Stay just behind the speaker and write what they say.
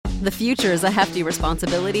The future is a hefty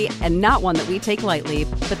responsibility and not one that we take lightly.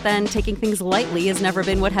 But then taking things lightly has never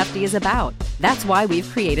been what Hefty is about. That's why we've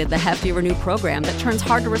created the Hefty Renew program that turns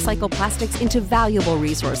hard-to-recycle plastics into valuable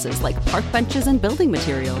resources like park benches and building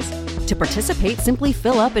materials. To participate, simply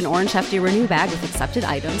fill up an orange Hefty Renew bag with accepted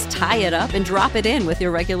items, tie it up, and drop it in with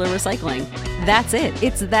your regular recycling. That's it.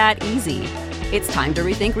 It's that easy. It's time to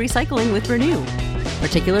rethink recycling with Renew.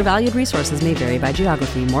 Particular valued resources may vary by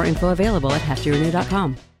geography. More info available at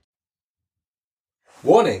heftyrenew.com.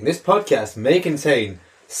 Warning, this podcast may contain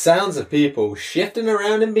sounds of people shifting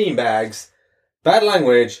around in beanbags, bad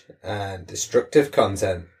language, and destructive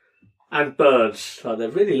content. And birds. Like, they're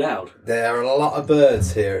really loud. There are a lot of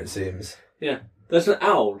birds here, it seems. Yeah. There's an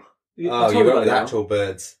owl. Oh, you got the actual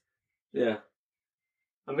birds. Yeah.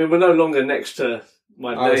 I mean, we're no longer next to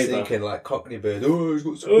my neighbour. I was thinking, like, cockney bird. Oh, he's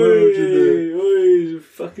got some birds in there. Oi,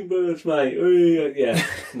 fucking birds, mate. Oi. Yeah.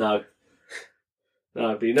 No.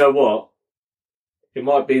 No, but you know what? It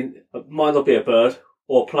might not be a bird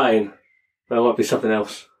or a plane, but it might be something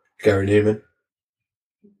else. Gary Newman.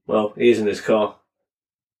 Well, he is in his car.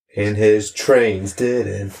 In his trains,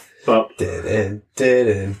 didn't. But. That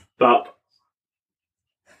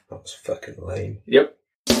was fucking lame. Yep.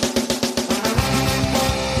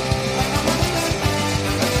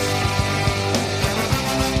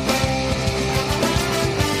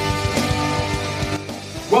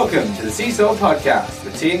 Welcome to the Seesaw Podcast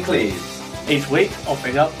with T and Cleves. Each week,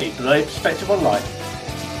 offering up a delayed perspective on life.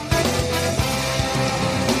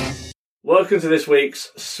 Welcome to this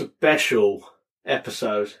week's special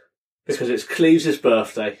episode, because it's Cleves'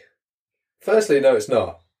 birthday. Firstly, no, it's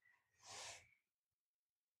not.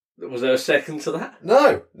 Was there a second to that?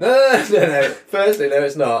 No. Firstly, no,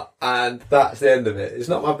 it's not. And that's the end of it. It's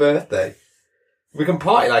not my birthday. We can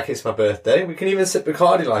party like it's my birthday. We can even sip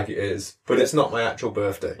Bacardi like it is. But it's not my actual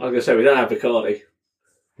birthday. I was going to say, we don't have Bacardi.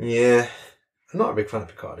 Yeah. I'm not a big fan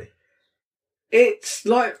of Bacardi. It's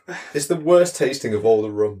like... It's the worst tasting of all the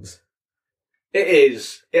rums. It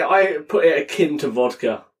is. I put it akin to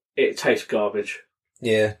vodka. It tastes garbage.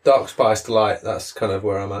 Yeah. Dark Spice Delight. That's kind of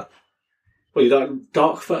where I'm at. Well, you like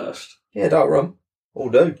dark first? Yeah, dark rum. All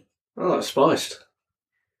do. I like spiced.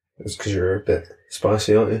 It's because you're a bit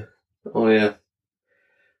spicy, aren't you? Oh, yeah.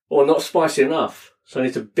 Or not spicy enough, so I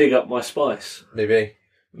need to big up my spice. Maybe.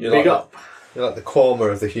 Big up. You're like the Korma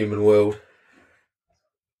of the human world.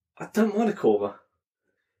 I don't mind a Korma.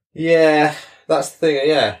 Yeah, that's the thing.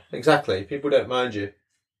 Yeah, exactly. People don't mind you.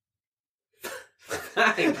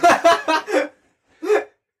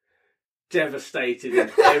 Devastated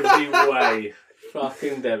in every way.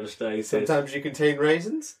 Fucking devastated. Sometimes you contain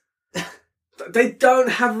raisins. They don't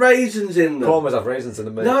have raisins in them. Kormas have raisins in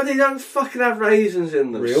them, mate. No, they don't fucking have raisins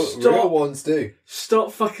in them. Real ones do.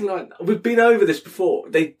 Stop fucking like... We've been over this before.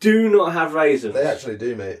 They do not have raisins. They actually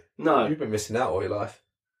do, mate. No. You've been missing out all your life.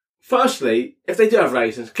 Firstly, if they do have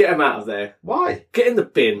raisins, get them out of there. Why? Get in the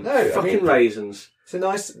bin. No, fucking raisins. It's a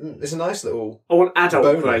nice little... I want adult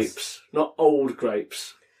bonus. grapes, not old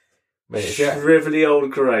grapes. Mate, Shrivelly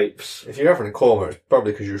old grapes. If you're having a Korma, it's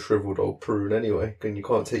probably because you're a shriveled old prune anyway, and you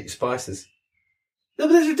can't take your spices. No,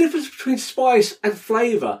 but there's a difference between spice and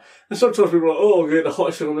flavour. And sometimes people are like, oh, get the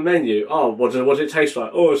hottest thing on the menu. Oh, what does it taste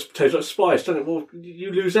like? Oh, it tastes like spice, doesn't it? Well,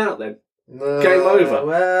 you lose out then. No, Game over.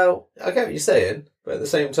 Well, I get what you're saying, but at the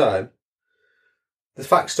same time, the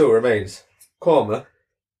fact still remains. Korma,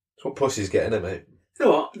 it's what pussy's getting it, mate. You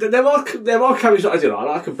know what? There are curries that I do like. I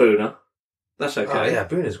like a Boona. That's okay. Oh, yeah,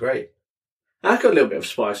 Boona's great. I've got a little bit of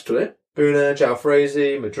spice to it. Boona,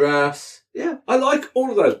 Jalfrezi, Madras. Yeah, I like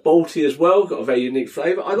all of those. Balti as well, got a very unique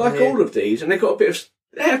flavour. I like all of these, and they've got a bit of...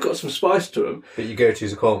 They've got some spice to them. But you go to a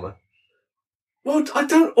Korma. Well, I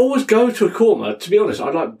don't always go to a Korma. To be honest, I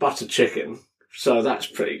like butter chicken, so that's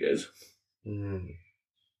pretty good. Mm.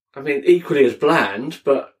 I mean, equally as bland,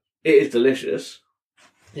 but it is delicious.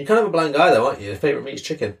 You're kind of a bland guy, though, aren't you? Your favourite meat's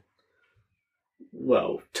chicken.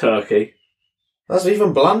 Well, turkey. That's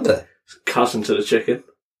even blander. It's cousin to the chicken.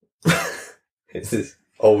 It's this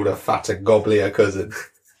older, fatter, gobblier cousin.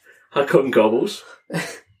 I couldn't gobbles.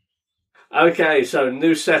 Okay, so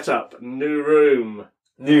new setup, new room.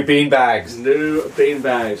 New beanbags. New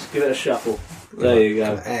beanbags. Give it a shuffle. There you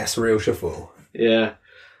go. Ass real shuffle. Yeah.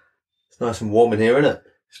 It's nice and warm in here, isn't it?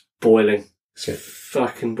 It's boiling. It's good.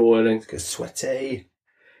 Fucking boiling. It's good sweaty.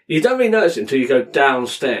 You don't really notice it until you go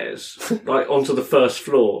downstairs, like onto the first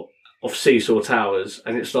floor of Seesaw Towers,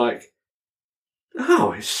 and it's like,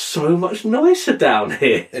 oh, it's so much nicer down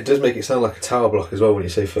here. It does make it sound like a tower block as well when you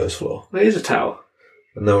say first floor. It is a tower.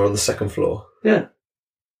 And now we're on the second floor. Yeah.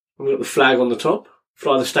 We've got the flag on the top.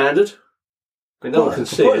 Fly the standard. I mean, no one can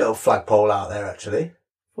see put a it. little flagpole out there, actually.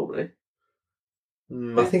 Probably.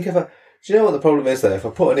 I think do you know what the problem is there? If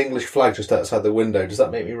I put an English flag just outside the window, does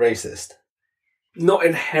that make me racist? Not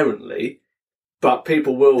inherently, but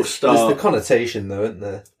people will start... There's the connotation though, isn't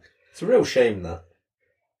there? It's a real shame that.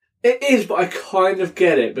 It is, but I kind of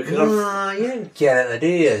get it because you don't get it, do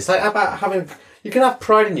you? It's like about having... You can have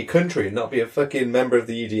pride in your country and not be a fucking member of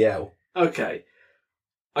the EDL. Okay.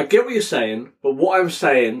 I get what you're saying, but what I'm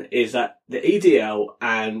saying is that the EDL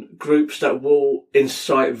and groups that will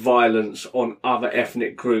incite violence on other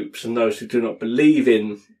ethnic groups and those who do not believe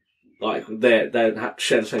in, like, they don't have to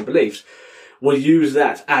share the same beliefs, will use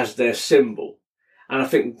that as their symbol. And I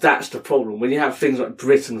think that's the problem. When you have things like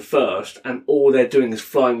Britain First and all they're doing is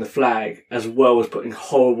flying the flag as well as putting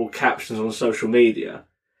horrible captions on social media,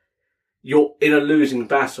 you're in a losing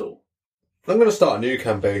battle. I'm going to start a new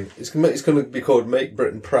campaign. It's going to be called Make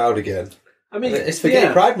Britain Proud Again. I mean, and it's for Gay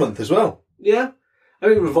Pride Month as well. Yeah. I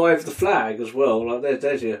mean, revive the flag as well. Like,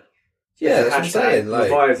 there's your... Yeah, that's what I'm saying. Like,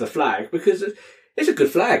 revive the flag, because it's a good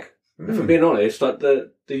flag. If I'm being honest, like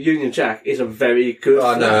the Union Jack is a very good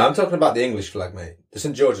flag. No, I'm talking about the English flag, mate. The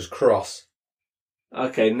St George's Cross.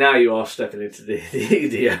 Okay, now you are stepping into the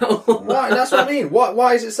EDL. Right, that's what I mean.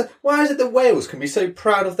 Why is it that Wales can be so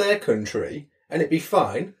proud of their country and it be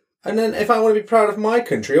fine, and then if I want to be proud of my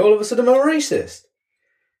country, all of a sudden I'm a racist?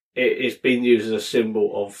 It's been used as a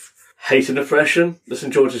symbol of hate and oppression. The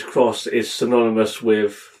St George's Cross is synonymous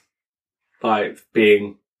with like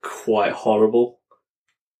being quite horrible.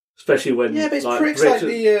 Especially when... Yeah, but it's pricks like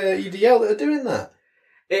the EDL that are doing that.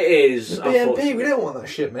 It is. The BNP, we don't want that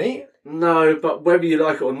shit, mate. No, but whether you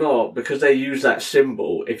like it or not, because they use that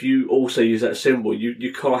symbol, if you also use that symbol,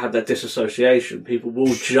 you can't have that disassociation. People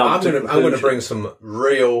will jump I'm going to bring some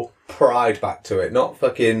real pride back to it, not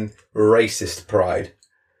fucking racist pride.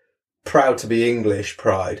 Proud to be English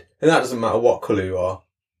pride. And that doesn't matter what colour you are.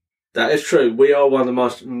 That is true. We are one of the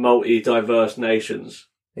most multi-diverse nations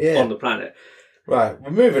on the planet. Right, we're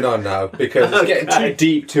moving on now because it's getting too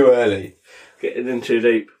deep too early. Getting in too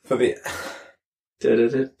deep. For the...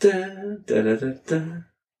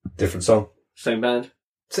 Different song. Same band.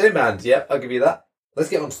 Same band, yep, I'll give you that. Let's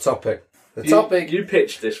get on to topic. You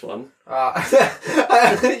pitched this one.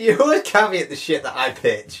 You always caveat the shit that I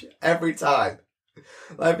pitch, every time.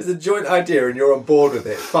 Like, if it's a joint idea and you're on board with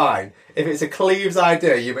it, fine. If it's a Cleves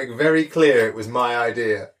idea, you make very clear it was my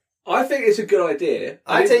idea. I think it's a good idea.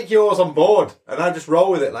 I take yours on board and I just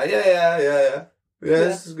roll with it like, yeah,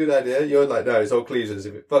 this is a good idea. You're like, no, it's all Cleveland's.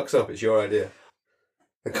 If it fucks up, it's your idea.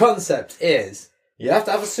 The concept is you have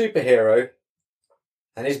to have a superhero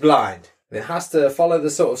and he's blind. And it has to follow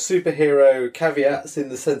the sort of superhero caveats in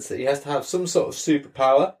the sense that he has to have some sort of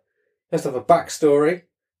superpower. He has to have a backstory.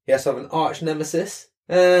 He has to have an arch nemesis.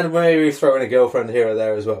 And maybe throw in a girlfriend here or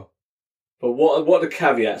there as well. But what are the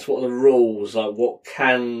caveats? What are the rules? Like, what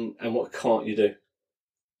can and what can't you do?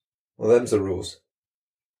 Well, them's the rules.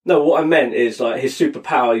 No, what I meant is, like, his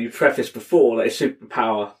superpower, you prefaced before, like, his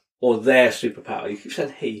superpower, or their superpower. You keep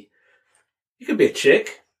saying he. You could be a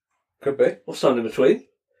chick. Could be. Or something in between.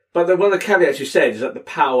 But one of the caveats you said is that the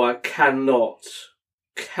power cannot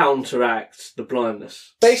counteract the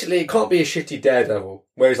blindness. Basically, it can't be a shitty Daredevil,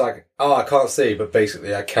 where he's like, oh, I can't see, but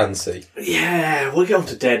basically I can see. Yeah, we'll get on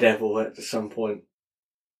to Daredevil at some point.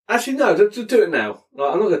 Actually, no, do it now.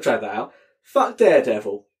 Like, I'm not going to drag that out. Fuck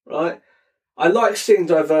Daredevil, right? I like seeing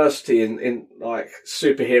diversity in like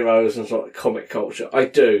superheroes and sort of comic culture. I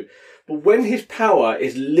do. But when his power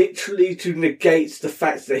is literally to negate the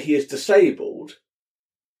fact that he is disabled,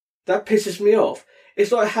 that pisses me off.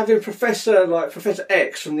 It's like having Professor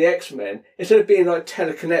X from the X-Men, instead of being like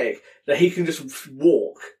telekinetic, that he can just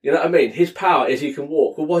walk. You know what I mean? His power is he can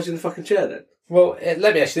walk. Well, why is he in the fucking chair then? Well,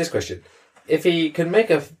 let me ask you this question. If he can make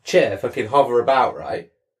a chair fucking hover about, right,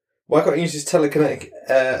 why can't he use his telekinetic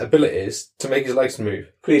abilities to make his legs move?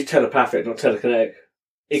 Because he's telepathic, not telekinetic.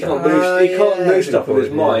 He can't move stuff with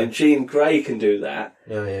his mind. Jean Grey can do that.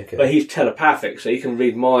 Oh, yeah, okay. But he's telepathic, so he can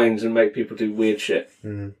read minds and make people do weird shit.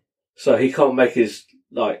 Mm. So he can't make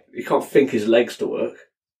he can't think his legs to work.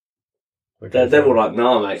 Okay, they're all like,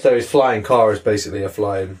 nah, mate. So his flying car is basically a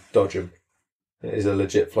flying Dodgem. It is a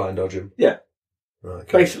legit flying Dodgem. Yeah. Right,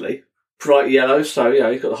 okay. Basically. Bright yellow, so,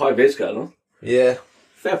 he's got the high vis going on. Yeah.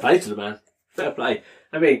 Fair play to the man. Fair play.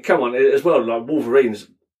 I mean, come on, as well, like, Wolverine's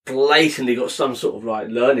blatantly got some sort of, like,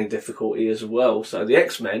 learning difficulty as well. So the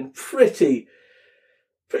X-Men, pretty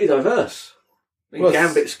diverse. I mean,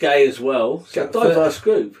 Gambit's gay as well. So a diverse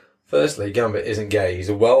group. Firstly, Gambit isn't gay. He's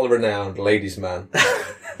a well-renowned ladies' man.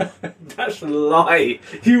 That's a lie.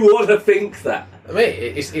 You want to think that. I mean,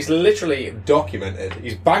 it's literally documented.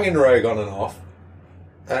 He's banging Rogue on and off.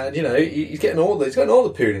 And, he's getting all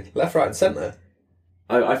the pooning, left, right and centre.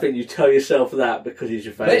 I think you tell yourself that because he's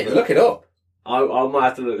your favourite. Mate, look it up. I might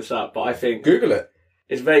have to look this up, but I think Google it.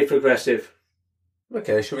 it's very progressive.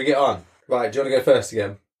 Okay, shall we get on? Right, do you want to go first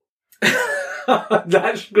again?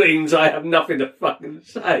 That screams I have nothing to fucking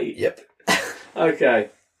say. Yep. Okay.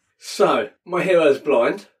 So, my hero's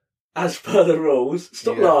blind. As per the rules.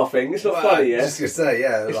 Stop laughing. It's not funny yet. Just going to say,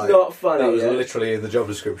 yeah. It's not funny That was yet. literally in the job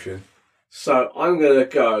description. So, I'm going to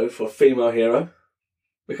go for female hero.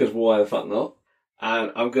 Because why the fuck not?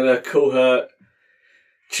 And I'm going to call her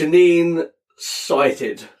Janine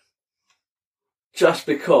Sighted. Just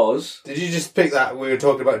because... Did you just pick that? We were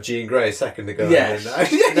talking about Jean Grey a second ago. Yes.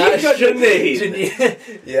 That's Janine.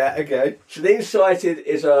 Yeah, okay. Janine Sighted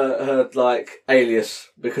is her alias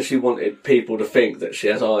because she wanted people to think that she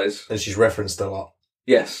has eyes. And she's referenced a lot.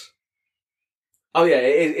 Yes. Oh yeah,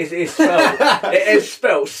 it's spelled it is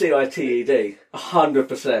spelled CITED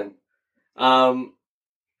 100%.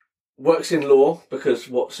 Works in law because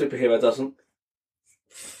what superhero doesn't?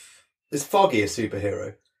 Is Foggy a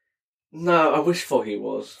superhero? No, I wish Foggy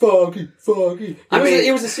was. Foggy.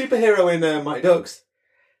 He was a superhero in Mighty Ducks.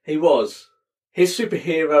 He was. His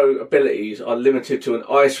superhero abilities are limited to an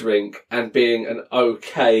ice rink and being an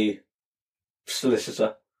okay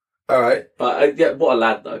solicitor. All right. But yeah, what a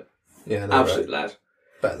lad though. Yeah, no, Absolute right. lad.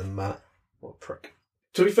 Better than Matt. What a prick.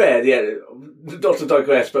 To be fair, yeah, not to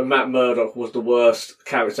digress, but Matt Murdock was the worst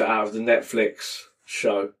character out of the Netflix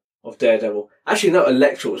show of Daredevil. Actually, no,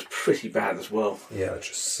 Elektra was pretty bad as well. Yeah, it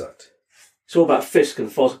just sucked. It's all about Fisk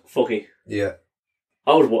and Foggy. Yeah.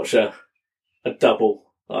 I would watch a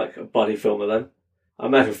double, like a buddy film of them. I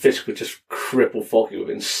imagine Fisk would just cripple Foggy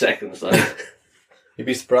within seconds, though. You'd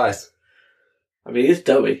be surprised. I mean, he's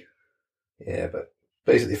doughy. Yeah, but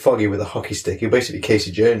basically Foggy with a hockey stick. He'll basically be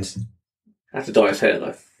Casey Jones. Have to dye his hair,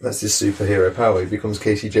 though. That's his superhero power. He becomes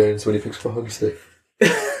Casey Jones when he picks up a hockey stick.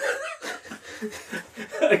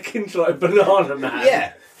 Akin to like Banana Man.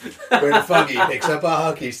 Yeah. When Foggy picks up a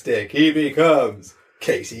hockey stick, he becomes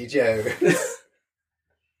Casey Jones.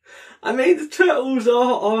 I mean, the Turtles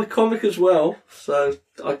are comic as well, so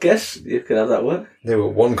I guess you could have that work. They were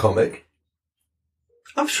one comic.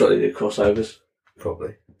 I'm sure they did crossovers.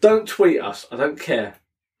 Probably. Don't tweet us. I don't care.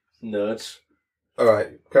 Nerds. Alright,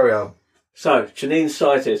 carry on. So, Janine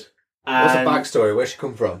Sighted. What's the backstory? Where's she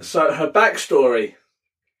come from? So, her backstory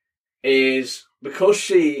is because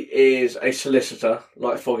she is a solicitor,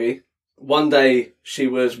 like Foggy, one day she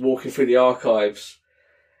was walking through the archives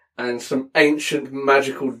and some ancient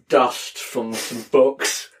magical dust from some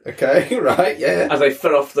books. Okay, right, yeah. As they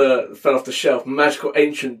fell off the shelf, magical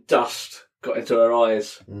ancient dust got into her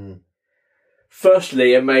eyes. Mm.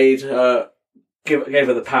 Firstly, it made her gave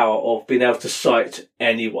her the power of being able to sight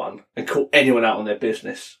anyone and call anyone out on their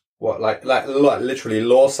business. What, like literally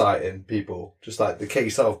law citing people? Just like the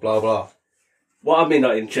case of blah blah. Well, I mean,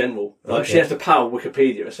 like in general, like Okay. she has the power of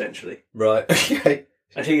Wikipedia essentially, Right, okay.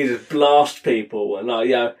 and she can just blast people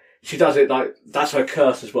and she does it like that's her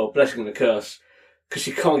curse as well, blessing and a curse, because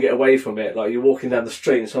she can't get away from it. Like you're walking down the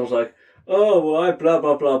street and someone's like, "Oh, well, I blah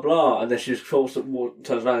blah blah blah," and then she just turns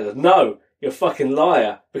around and goes, "No, you're a fucking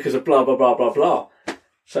liar because of blah blah blah blah blah."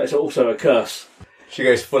 So it's also a curse. She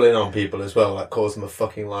goes full in on people as well, like calls them a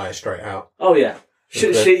fucking liar straight out. Oh yeah,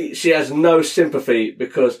 Okay. she has no sympathy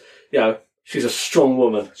because she's a strong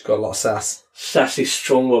woman, She's got a lot of sass. sassy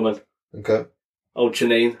strong woman. Okay. Old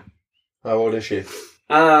Janine, How old is she?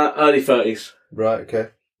 early 30s. Right, okay.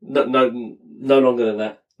 No longer than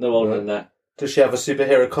that. No older Right. than that. Does she have a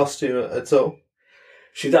superhero costume at all?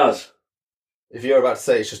 She does. If you're about to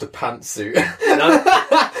say it's just a pantsuit.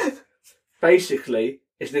 No. Basically,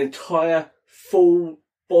 it's an entire full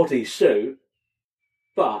body suit,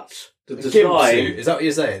 but the A design. gimp suit, is that what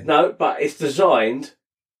you're saying? No, but it's designed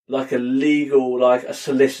like a legal, like a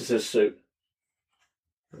solicitor's suit.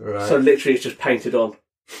 Right. So literally, it's just painted on.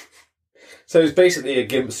 So it's basically a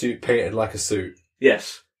gimp suit painted like a suit.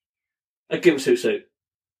 Yes, a gimp suit.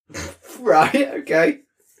 Right, okay.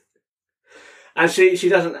 And she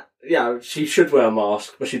doesn't. She should wear a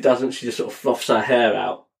mask, but she doesn't. She just sort of fluffs her hair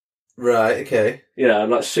out. Right, okay.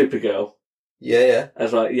 Like Supergirl. Yeah.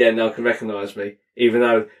 As no one can recognise me, even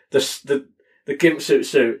though the gimp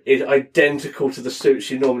suit is identical to the suit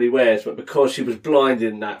she normally wears, but because she was blind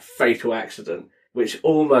in that fatal accident, which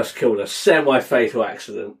almost killed her, semi-fatal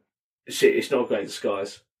accident, it's not a great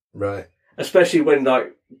disguise. Right. Especially when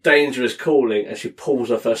danger is calling and she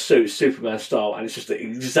pulls off her suit, Superman style, and it's just the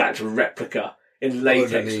exact replica in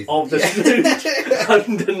latex Underneath. of the suit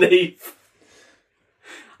underneath.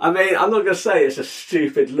 I mean, I'm not going to say it's a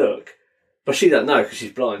stupid look, but she don't know because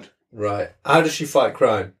she's blind. Right. How does she fight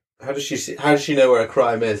crime? How does she know where a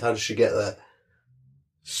crime is? How does she get there?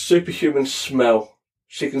 Superhuman smell.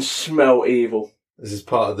 She can smell evil. This is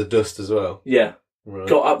part of the dust as well. Yeah. Right.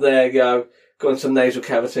 Got up there, got into the nasal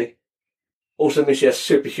cavity. Also means she has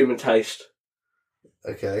superhuman taste.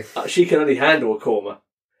 Okay. She can only handle a korma.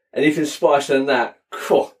 Anything spicier than that,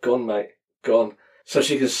 gone, mate. Gone. So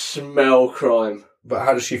she can smell crime. But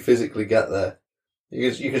how does she physically get there?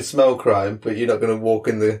 You can smell crime, but you're not going to walk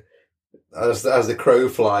in the as the crow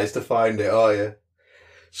flies to find it, are you?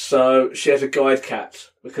 So she has a guide cat,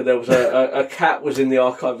 because there was a cat was in the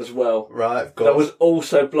archive as well. Right, of course. That was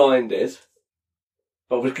also blinded,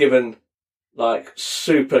 but was given like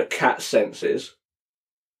super cat senses.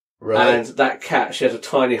 Right. And that cat, she has a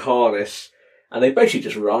tiny harness, and they basically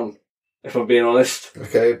just run, if I'm being honest.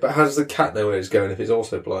 Okay, but how does the cat know where it's going if it's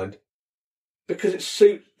also blind? Because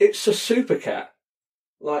it's a super cat.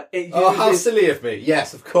 Like it uses how silly of me.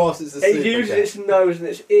 Yes, of course it's a super it uses cat. its nose and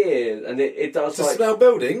its ears, and it does To like... smell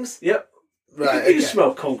buildings? Yep. Right, You can okay.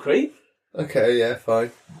 smell concrete. Okay, yeah,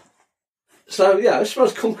 fine. So, yeah, it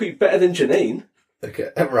smells concrete better than Janine.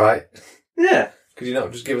 Okay, right. Yeah. Because you're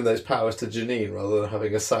not just giving those powers to Janine rather than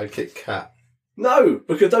having a sidekick cat. No,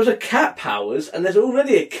 because those are cat powers, and there's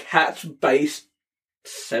already a cat-based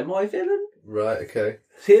semi-villain Right, okay.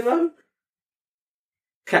 hero.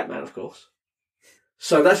 Catman, of course.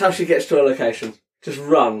 So that's how she gets to her location. Just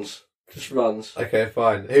runs. Okay,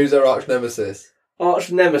 fine. Who's her arch nemesis?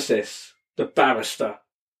 Arch nemesis, the barrister.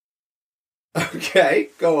 Okay,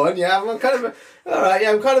 go on. Yeah, I'm kind of... Alright,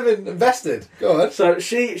 yeah, I'm kind of invested. Go on. So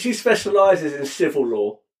she specialises in civil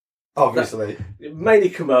law, Obviously. mainly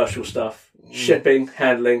commercial stuff, shipping,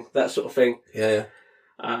 handling, that sort of thing. Yeah.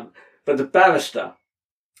 But the barrister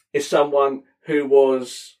is someone who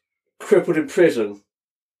was crippled in prison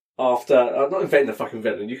after... I'm not inventing the fucking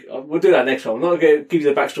villain. We'll do that next time. I'm not going to give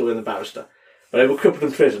you the backstory on the barrister. But they were crippled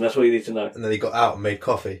in prison. That's all you need to know. And then he got out and made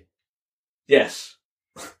coffee. Yes.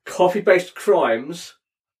 Coffee-based crimes,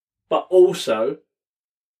 but also,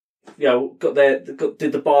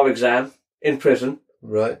 did the bar exam in prison.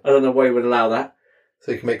 Right. I don't know why you would allow that.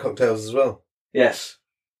 So you can make cocktails as well. Yes.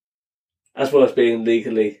 As well as being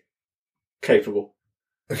legally capable.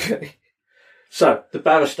 Okay. So, the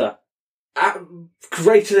barrister.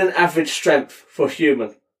 Greater than average strength for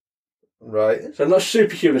human. Right. So not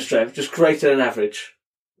superhuman strength, just greater than average.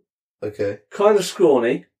 Okay. Kind of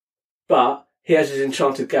scrawny, but he has his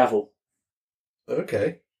enchanted gavel.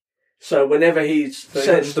 Okay. So whenever he's... So he's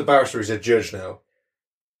not just a barrister, he's a judge now.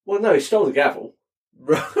 Well, no, he stole the gavel.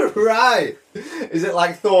 Right. Is it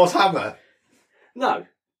like Thor's hammer? No.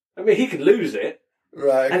 I mean, he can lose it.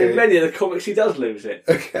 Right, okay. And in many of the comics, he does lose it.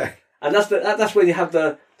 Okay. And that's when you have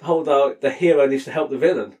the whole the hero needs to help the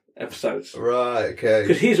villain episodes. Right, okay.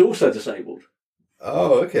 Because he's also disabled.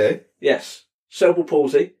 Oh, okay. Yes. Cerebral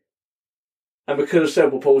palsy. And because of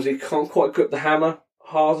cerebral palsy, can't quite grip the hammer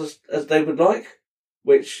hard as they would like.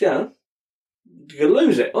 Which, you're going to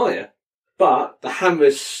lose it, aren't you? But the hammer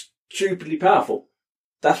is stupidly powerful.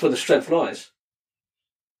 That's where the strength lies.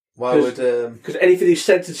 Why would... Because anything he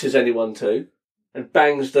sentences anyone to and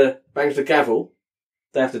bangs the gavel,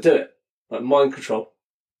 they have to do it. Like mind control.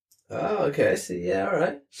 Oh, okay. So, yeah,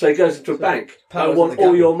 alright. So he goes into a bank. I powers want of the all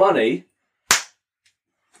gavel. your money.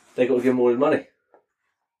 They got to give him all his money.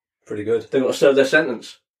 Pretty good. They got to serve their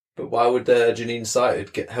sentence. But why would Janine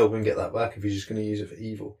Sighted help him get that back if he's just going to use it for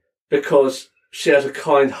evil? Because she has a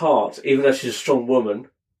kind heart, even though she's a strong woman,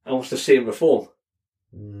 and wants to see him reform.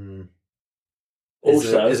 Mm.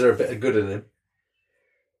 Also, is there a bit of good in him?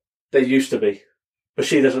 there used to be. But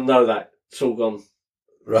she doesn't know that. It's all gone.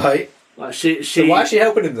 Right. Like she So why is she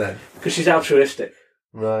helping him then? because she's altruistic.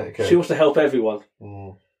 Right, okay. She wants to help everyone.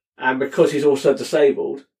 Mm. And because he's also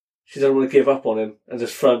disabled, she doesn't want to give up on him and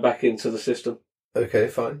just throw him back into the system. Okay,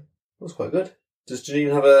 fine. That's quite good. Does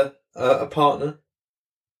Janine have a partner?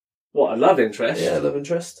 What, a love interest? Yeah, love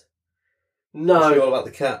interest. Is she No. all about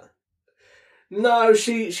the cat? No,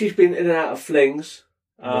 she's been in and out of flings.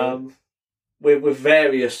 With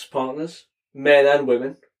various partners. Men and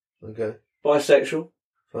women. Okay, Bisexual.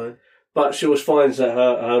 fine. But she always finds that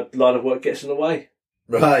her line of work gets in the way.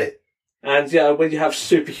 Right. And when you have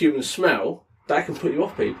superhuman smell, that can put you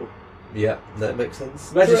off people. Yeah, that makes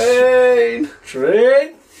sense. Imagine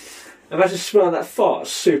Train! Imagine smelling that fart,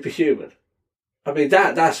 superhuman. I mean,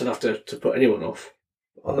 that's enough to put anyone off.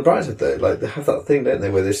 On the bright side, though, like they have that thing, don't they,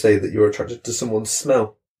 where they say that you're attracted to someone's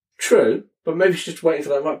smell. True, but maybe she's just waiting for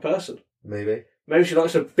that right person. Maybe. Maybe she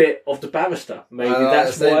likes a bit of the barrister. Maybe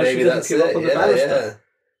that's why she doesn't give up on the barrister.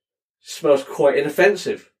 Smells quite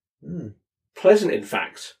inoffensive. Mm. Pleasant, in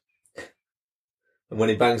fact. And when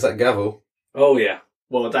he bangs that gavel, Oh, yeah.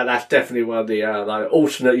 Well, that's definitely one of the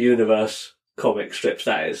alternate universe comic strips,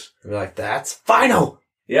 that is. you're like, that's final!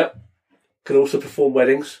 Yep. Can also perform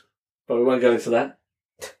weddings, but we won't go into that.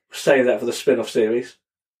 Save that for the spin-off series.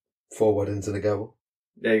 4 weddings and a gobble.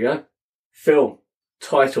 There you go. Film,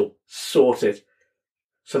 title, sorted.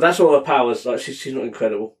 So that's all her powers. Like she's not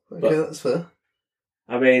incredible. Okay, But, that's fair.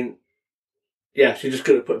 I mean, yeah, she's just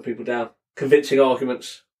good at putting people down. Convincing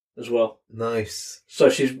arguments as well. Nice. So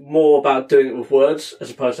she's more about doing it with words as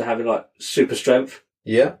opposed to having like super strength.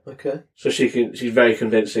 Yeah, okay. So she's very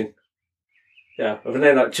convincing. Yeah. With a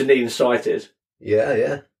name like Janine Sighted,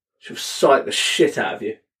 Yeah. she'll sight the shit out of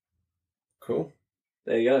you. Cool.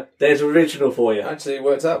 There you go. There's original for you. Actually, it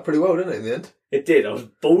worked out pretty well, didn't it, in the end? It did. I was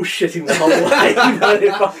bullshitting the whole way, but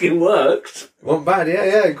it fucking worked. Wasn't bad,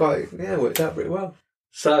 it worked out pretty well.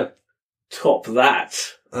 So, top that.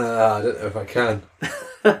 I don't know if I can.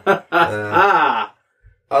 Ah!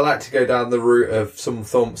 I like to go down the route of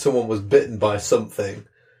someone was bitten by something.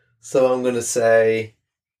 So I'm going to say,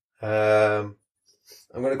 I'm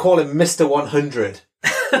going to call him Mr. 100.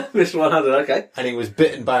 Mr. 100, okay. And he was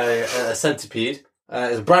bitten by a centipede.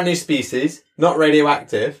 It's a brand new species, not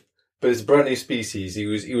radioactive, but it's a brand new species. He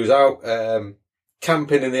was out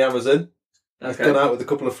camping in the Amazon. He's Okay. gone out with a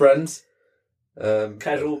couple of friends.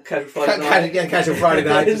 Casual Friday night. Casual Friday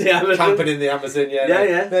night. In the Amazon. Camping in the Amazon,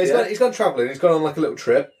 Yeah. No, he's gone travelling. He's gone on like a little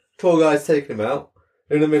trip. Tour guide's taken him out.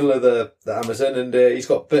 They're in the middle of the Amazon, and he's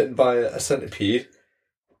got bitten by a centipede.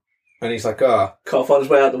 And he's like, Can't find his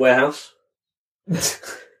way out the warehouse.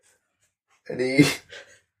 and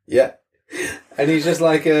he's just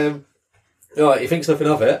like, he thinks nothing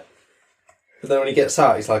of it. But then when he gets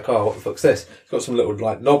out, he's like, oh, what the fuck's this? He's got some little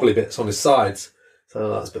like knobbly bits on his sides.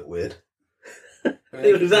 So that's a bit weird.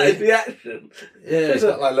 Was that his reaction? Yeah, he's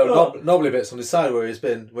got like little knobbly bits on his side where he's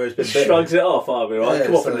been bitten. Shrugs it off, aren't we, right? Yeah,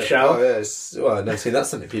 Come off in the shower. Oh, yeah, well, I've never seen that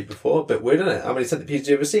centipede before. A bit weird, isn't it? How many centipedes have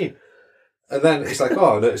you ever seen? And then he's like, I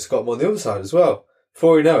noticed he's got them on the other side as well.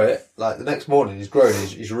 Before we know it, like the next morning, he's grown.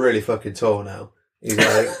 He's really fucking tall now. He's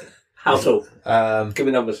like, How tall? Give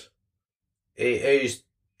me numbers. He's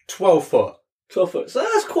 12 foot. 12 foot. So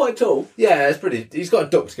that's quite tall. Yeah, it's pretty. He's got a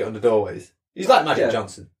duck to get under doorways. He's like Magic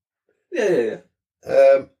Johnson. Yeah.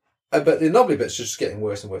 But the knobbly bit's just getting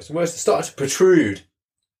worse and worse and worse. They're starting to protrude.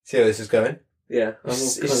 See how this is going? Yeah.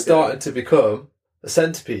 He's starting to become a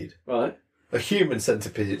centipede. Right. A human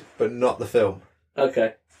centipede, but not the film.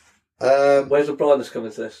 Okay. Um, Where's the blindness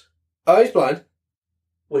coming to this? Oh, he's blind.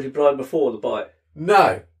 Was he blind before the bite?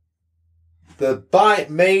 No. The bite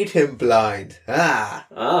made him blind.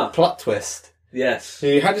 Plot twist. Yes.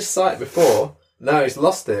 He had his sight before. Now he's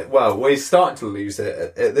lost it. Well, he's starting to lose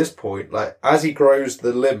it at this point. Like, as he grows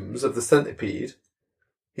the limbs of the centipede,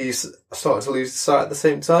 he's starting to lose his sight at the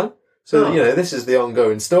same time. So, this is the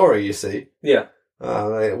ongoing story, you see. Yeah.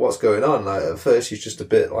 What's going on? Like, at first he's just a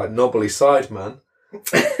bit like knobbly side man.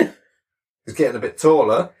 He's getting a bit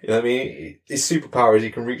taller. You know what I mean? His superpower is he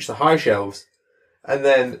can reach the high shelves. And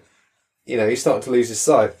then, he's starting to lose his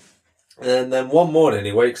sight. And then one morning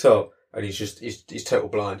he wakes up and he's total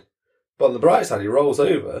blind. But on the bright side, he rolls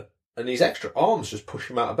over and these extra arms just push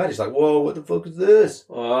him out of bed. He's like, whoa, what the fuck is this?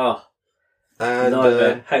 Oh. And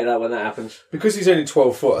hate that when that happens. Because he's only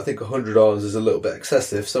 12 foot, I think $100 is a little bit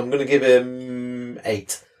excessive. So I'm going to give him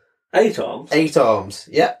 8. 8 arms? 8 arms,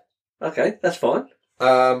 yeah. Okay, that's fine.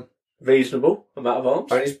 Reasonable amount of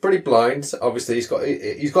arms. And he's pretty blind. Obviously, he's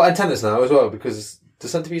got antennas now as well, because do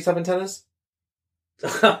centipedes have antennas?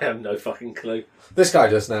 I have no fucking clue. This guy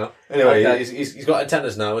does now. Anyway, Okay. he's got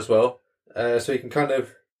antennas now as well. So he can kind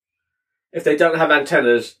of... If they don't have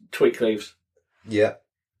antennas, tweak leaves. Yeah.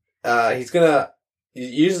 He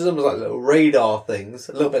uses them as like little radar things,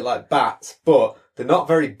 a little bit like bats, but they're not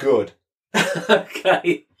very good.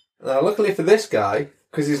 Okay. Now, luckily for this guy,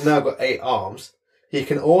 because he's now got 8 arms, he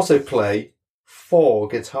can also play 4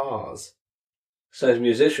 guitars. So he's a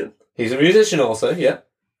musician. He's a musician also, yeah.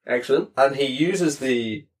 Excellent. And he uses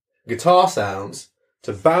the guitar sounds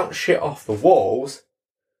to bounce shit off the walls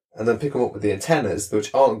and then pick them up with the antennas,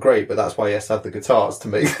 which aren't great, but that's why he has to have the guitars to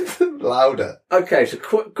make them louder. Okay, so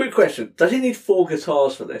quick question. Does he need 4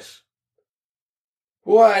 guitars for this?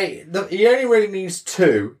 Why? He only really needs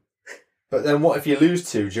 2, but then what if you lose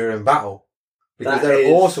 2 during battle? Because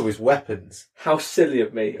they're also his weapons. How silly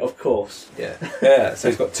of me, of course. Yeah. So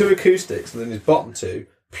he's got 2 acoustics, and then his bottom 2,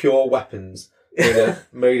 pure weapons,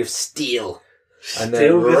 made of steel. And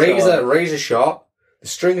then razor sharp, the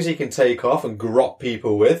strings he can take off and grot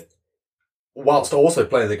people with, whilst also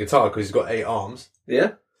playing the guitar because he's got 8 arms.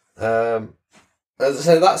 Yeah. So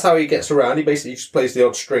that's how he gets around. He basically just plays the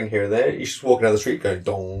odd string here and there. He's just walking down the street going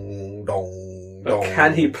dong, dong, But dong.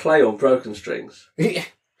 can he play on broken strings?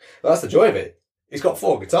 That's the joy of it. He's got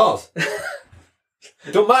 4 guitars.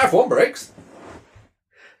 It don't matter if one breaks.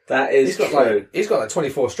 That is true. He's got like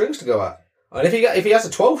 24 strings to go at. And if he has a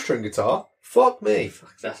 12-string guitar, fuck me.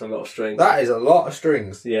 That's a lot of strings. That is a lot of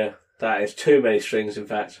strings. Yeah, that is too many strings, in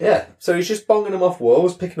fact. Yeah, so he's just bonging them off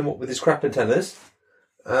walls, picking them up with his crap antennas.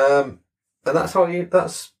 And that's how he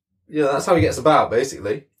gets about,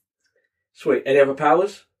 basically. Sweet. Any other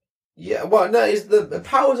powers? Yeah, well, no, the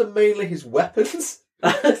powers are mainly his weapons.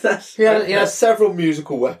 He He has several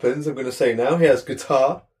musical weapons, I'm going to say now. He has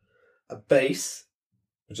guitar, a bass,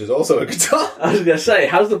 which is also a guitar. I was going to say,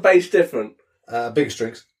 how's the bass different? Bigger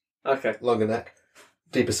strings, Okay. longer neck,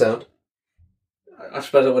 deeper sound. I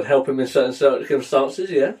suppose that would help him in certain circumstances,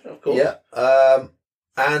 yeah, of course. Yeah,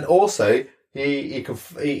 and also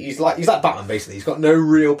he's like Batman basically. He's got no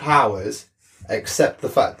real powers except the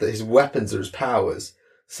fact that his weapons are his powers.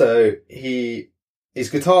 So his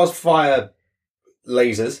guitars fire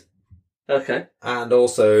lasers. Okay. And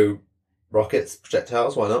also rockets,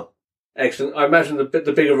 projectiles. Why not? Excellent. I imagine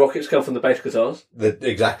the bigger rockets come from the bass guitars.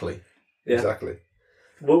 Exactly. Yeah. Exactly.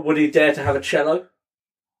 Would he dare to have a cello?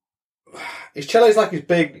 His cello's like his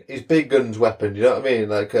big guns weapon. You know what I mean?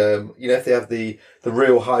 Like if they have the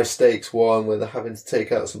real high stakes one where they're having to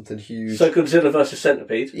take out something huge. So Godzilla versus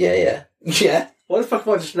Centipede. Yeah. Why the fuck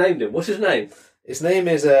have I just named him? What's his name? His name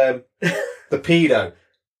is the Pedo.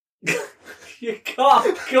 You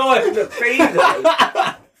can't call him the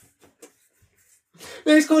Pedo.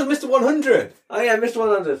 No, he's called Mr. 100. Oh yeah, Mr.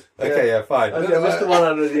 100. Okay, yeah, fine. Okay, Mr.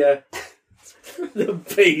 100. Yeah. The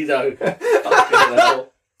Pedo. Fucking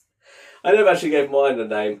hell. I never actually gave mine a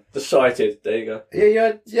name. The Sighted. There you go.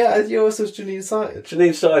 Yeah. Yours was Janine Sighted.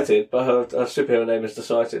 Janine Sighted, but her superhero name is The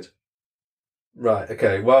Sighted. Right.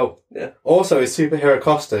 Okay. Well. Yeah. Also, his superhero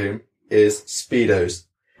costume is Speedos.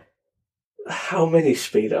 How many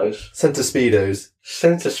Speedos? Centre Speedos.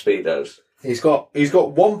 Centre Speedos. He's got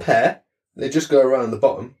one pair. They just go around the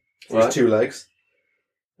bottom. Right. His 2 legs.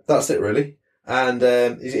 That's it, really. And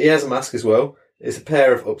he has a mask as well. It's a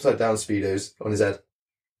pair of upside down Speedos on his head.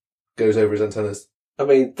 Goes over his antennas. I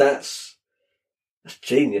mean, that's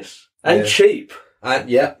genius and cheap. And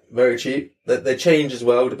yeah, very cheap. They change as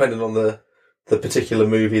well depending on the particular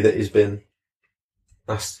movie that he's been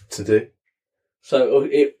asked to do. So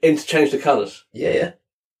it interchange the colours. Yeah.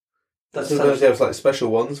 Sometimes he has like special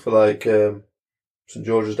ones for like St.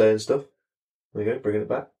 George's Day and stuff. There you go, bringing it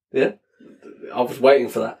back. Yeah, I was waiting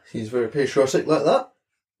for that. He's very patriotic like that.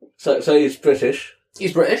 So he's British.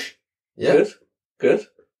 He's British. Yeah. Good.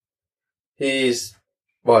 He's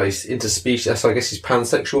interspecies, so I guess he's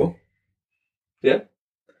pansexual. Yeah.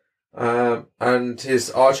 And his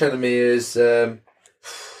arch enemy is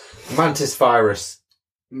Mantis Virus.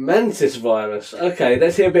 Mantis Virus. Okay,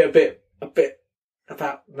 let's hear a bit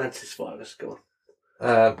about Mantis Virus. Go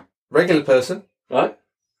on. Regular person. Right.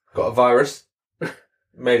 Got a virus.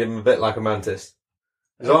 Made him a bit like a mantis.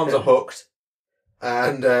 His arms are hooked.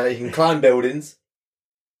 And he can climb buildings.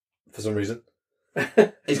 For some reason.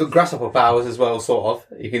 He's got grasshopper powers as well, sort of.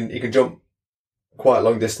 He can jump quite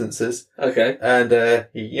long distances. Okay. And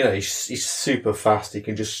he's super fast. He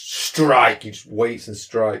can just strike. He just waits and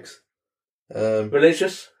strikes.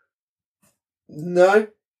 Religious? No.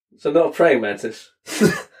 So not a praying mantis.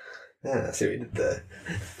 I see what you did there.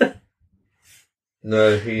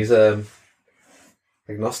 No, he's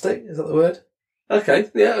agnostic. Is that the word?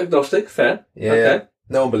 Okay. Yeah, agnostic. Fair. Yeah. Okay. Yeah.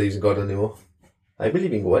 No one believes in God anymore. I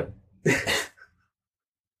believe in God.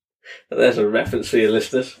 There's a reference for your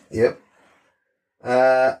listeners. Yep.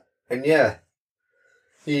 And yeah,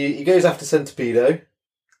 he goes after Centipedo.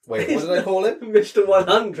 Wait, what did I call him? Mr.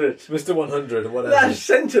 100. Mr. 100 or whatever. That's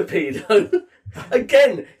Centipedo.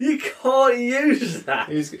 Again, you can't use that.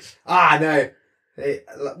 No.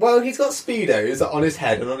 Well, he's got Speedos on his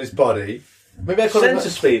head and on his body. Maybe I call him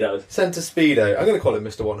Speedo. Centre Speedo. I'm going to call him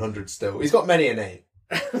Mr. 100 still. He's got many a name.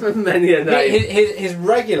 Many a name. His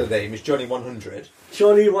regular name is Johnny 100.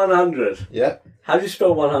 Johnny 100. Yep. How do you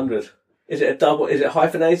spell 100? Is it a double? Is it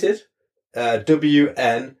hyphenated?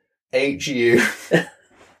 WNHU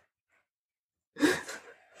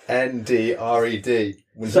NDRED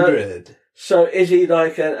 100. So is he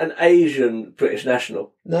like an Asian British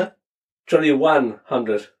national? No. Johnny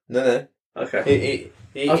 100. No. Okay.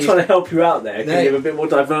 I'm trying to help you out there. Can you have a bit more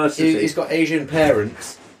diversity? He's got Asian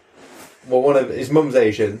parents. Well, one of his mum's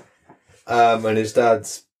Asian, and his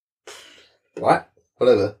dad's black.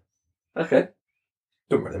 Whatever. Okay.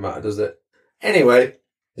 Doesn't really matter, does it? Anyway,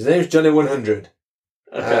 his name's Johnny 100.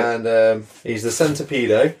 Okay. And he's the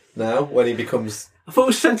Centipedo now when he becomes... I thought it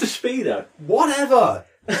was Centre Speedo. Whatever!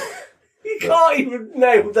 You can't even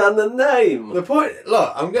nail down the name. The point...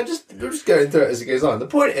 Look, I'm just going through it as he goes on. The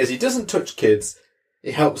point is, he doesn't touch kids.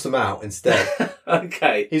 he helps them out instead.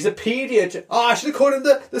 Okay. He's a pediatrician. Oh, I should have called him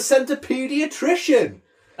the centre pediatrician.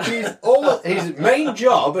 His main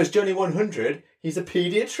job as Johnny 100, he's a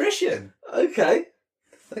pediatrician. Okay.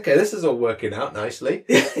 Okay, this is all working out nicely.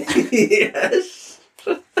 Yes.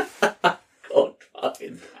 God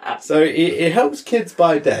fucking that. So he helps kids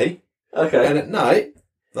by day, Okay. and at night,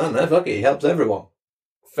 I don't know, fuck it, he helps everyone.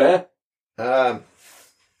 Fair.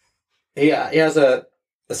 He has a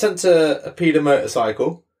centre pedo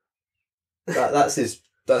motorcycle. That's his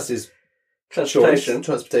Transportation.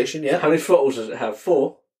 Transportation, yeah. How many throttles does it have?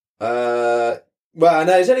 4? Well,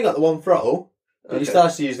 no, he's only got the one throttle. But he Okay.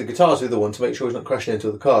 starts to use the guitars with the one to make sure he's not crashing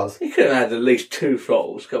into the cars. You could have had at least 2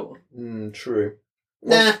 throttles. Come on. True.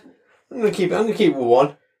 Nah, I'm gonna keep it with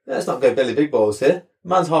one. Let's not go Billy Big Balls here.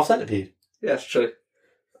 Man's half centipede. Yeah, that's true.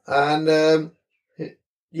 And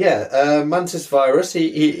Mantis Virus.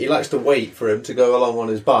 He likes to wait for him to go along on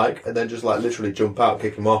his bike and then just like literally jump out,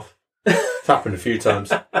 kick him off. It's happened a few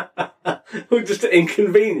times. Or just to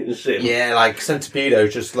inconvenience him. Yeah, like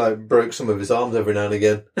Centipedo just like broke some of his arms every now and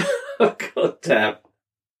again. Oh, God damn.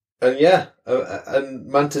 And and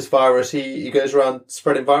Mantis Virus, he goes around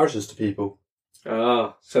spreading viruses to people.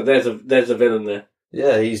 Ah, so there's a villain there.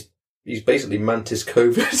 Yeah, he's basically Mantis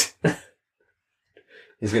COVID.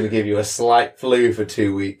 He's going to give you a slight flu for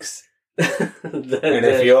 2 weeks. And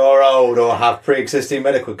if you're old or have pre-existing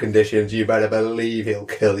medical conditions, you better believe he'll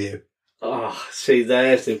kill you. Oh, see,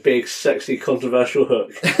 there's the big, sexy, controversial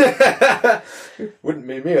hook. Wouldn't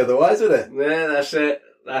be me otherwise, would it? Yeah,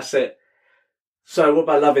 that's it. So, what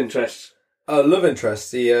about love interests? Oh, love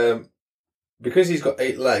interest. He, because he's got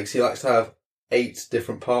 8 legs, he likes to have 8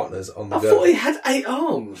 different partners on the I go. thought he had 8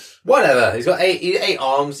 arms. Whatever. He's got 8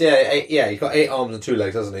 arms. Yeah, he's got 8 arms and 2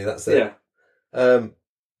 legs, hasn't he? That's it. Yeah.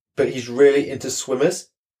 But he's really into swimmers.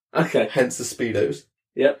 Okay. Hence the Speedos.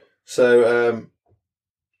 Yep. So,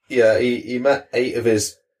 he met 8 of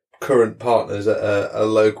his current partners at a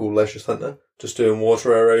local leisure centre, just doing water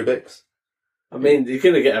aerobics. I mean, you're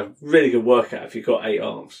going to get a really good workout if you've got 8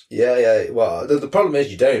 arms. Yeah. Well, the problem is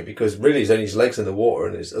you don't, because really he's only his legs in the water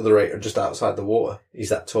and his other 8 are just outside the water. He's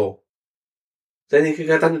that tall. Then you could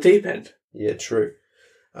go down the deep end. Yeah, true.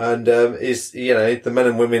 And the men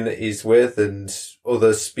and women that he's with and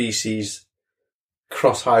other species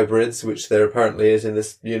cross hybrids, which there apparently is in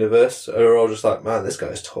this universe, are all just like, man, this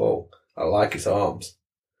guy's tall. I like his arms.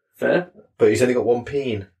 Fair. But he's only got 1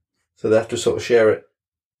 peen, so they have to sort of share it.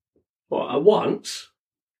 What, at once?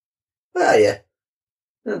 Ah, yeah.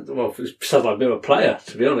 Well, it sounds like a bit of a player,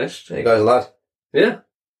 to be honest. There you go, lad. Yeah.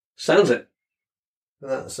 Sounds it.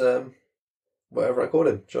 And that's whatever I called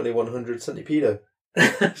him, Johnny 100 Centipedo.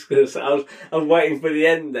 I was waiting for the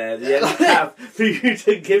end there, the end cap, for you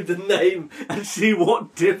to give the name and see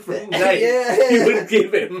what different name you would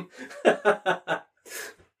give him.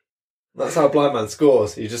 That's how Blind Man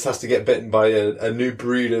scores. He just has to get bitten by a new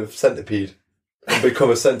breed of centipede and become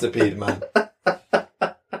a centipede man.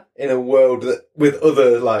 In a world with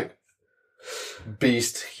other, like,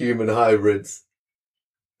 beast-human hybrids.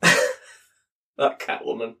 That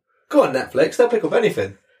Catwoman. Go on, Netflix. They'll pick up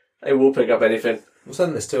anything. They will pick up anything. We'll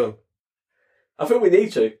send this to them. I think we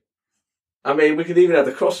need to. I mean, we could even have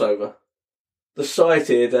the crossover. The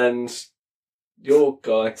sighted and your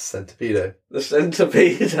guy. Centipedo. The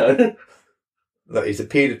Centipedo. Look, he's a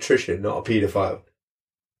paediatrician, not a paedophile.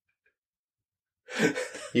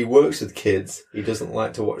 He works with kids. He doesn't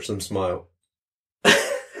like to watch them smile.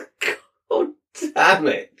 God damn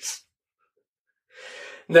it.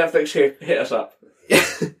 Netflix, hit us up.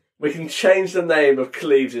 We can change the name of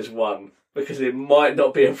Cleves' one, because it might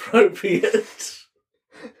not be appropriate.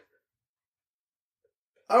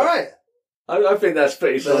 Alright. I think that's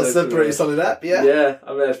pretty solid. That's a pretty solid app, yeah. Yeah,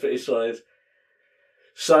 I mean, that's pretty solid.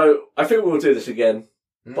 So, I think we'll do this again.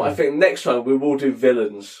 But I think next time we will do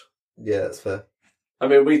villains. Yeah, that's fair. I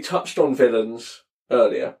mean, we touched on villains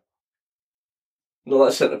earlier. Not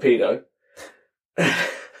like Centipedo.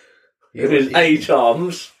 With his 8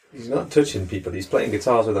 arms. He's not touching people, he's playing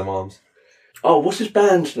guitars with them arms. Oh, what's his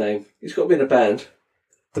band's name? He's got to be in a band.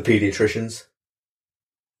 The Paediatricians.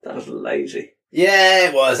 That was lazy. Yeah,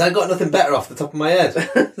 it was. I got nothing better off the top of my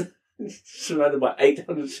head. Surrounded by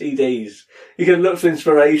 800 CDs. You could have looked for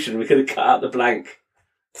inspiration. We could have cut out the blank.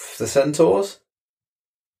 The Centaurs?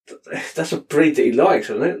 That's a breed that he likes,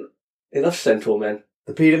 isn't it? He loves centaur men.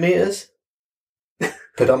 The Pedometers?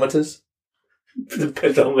 Pedometers? The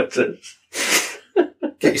pedometers.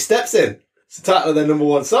 Get your steps in. It's the title of their number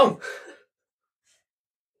 1 song.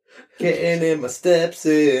 Getting in my steps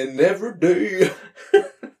in every day.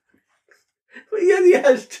 But he only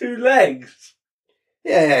has 2 legs.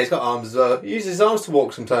 Yeah, he's got arms as well. He uses his arms to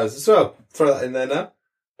walk sometimes as well. Throw that in there now.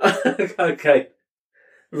 Okay.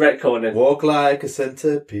 Retconning. Walk like a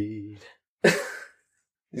centipede.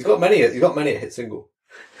 He's got many a hit single.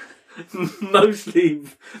 Mostly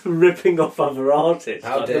ripping off other artists.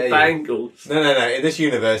 How like dare the you. Bangles. No. In this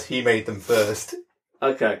universe, he made them first.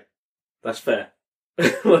 Okay. That's fair.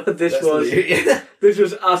 Well, this Yeah.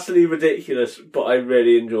 was utterly ridiculous, but I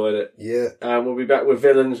really enjoyed it. Yeah. We'll be back with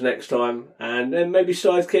villains next time, and then maybe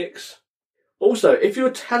sidekicks. Also, if you're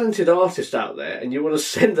a talented artist out there and you want to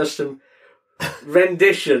send us some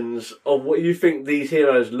renditions of what you think these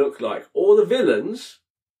heroes look like, or the villains,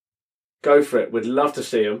 go for it. We'd love to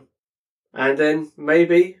see them. And then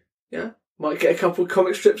maybe, might get a couple of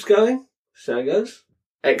comic strips going. So it goes.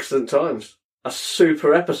 Excellent times. A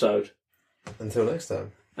super episode. Until next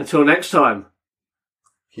time.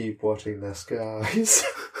 Keep watching the skies.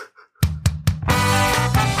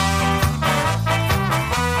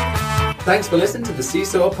 Thanks for listening to the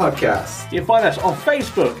Seesaw Podcast. You can find us on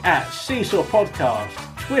Facebook at Seesaw Podcast,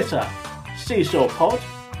 Twitter, Seesaw Pod.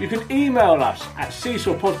 You can email us at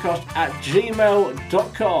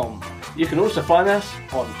seesawpodcast@gmail.com. You can also find us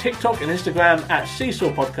on TikTok and Instagram at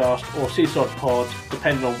Seesaw Podcast or Seesaw Pod,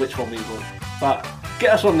 depending on which one we want. But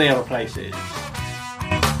get us on the other places.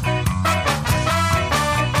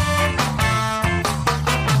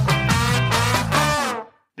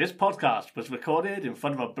 This podcast was recorded in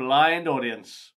front of a blind audience.